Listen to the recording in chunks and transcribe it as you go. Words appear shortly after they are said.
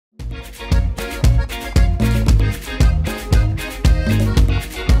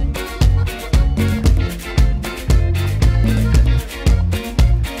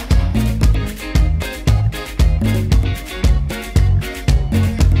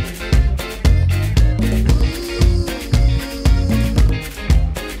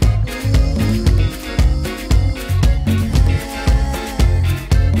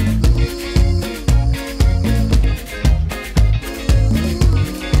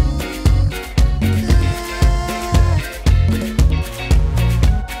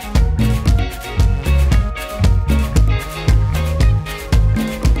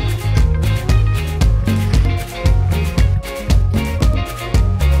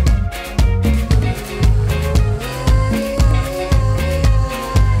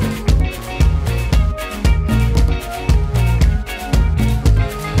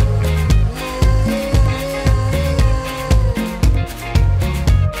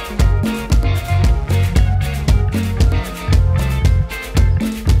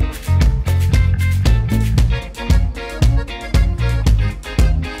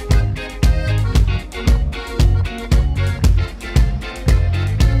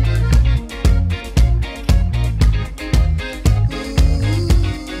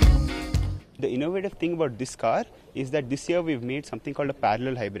innovative thing about this car is that this year we've made something called a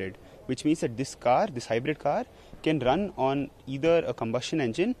parallel hybrid, which means that this hybrid car, can run on either a combustion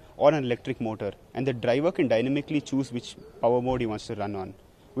engine or an electric motor, and the driver can dynamically choose which power mode he wants to run on,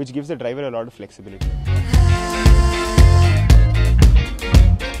 which gives the driver a lot of flexibility.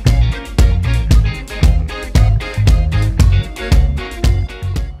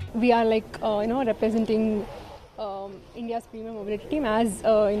 We are like representing India's premium mobility team as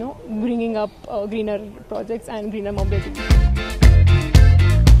bringing up greener projects and greener mobility.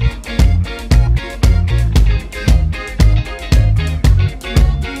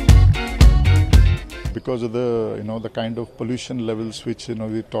 Because of the the kind of pollution levels which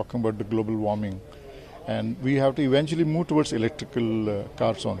we're talking about, the global warming, and we have to eventually move towards electrical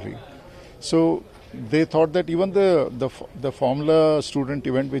cars only. So they thought that even the Formula student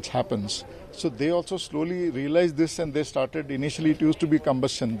event which happens, so they also slowly realized this, and they started. Initially it used to be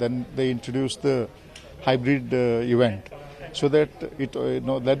combustion, then they introduced the hybrid event, so that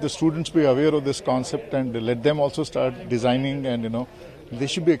let the students be aware of this concept and let them also start designing, and they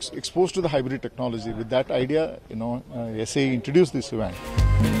should be exposed to the hybrid technology. With that idea, SAE introduced this event.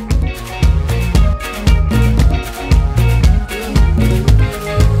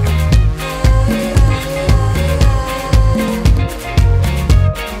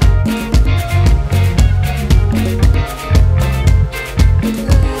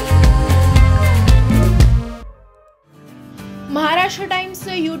 Maharashtra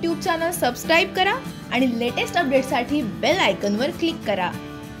टाइम्सचं YouTube channel subscribe करा आणि latest अपडेटसाठी bell आयकॉनवर click करा.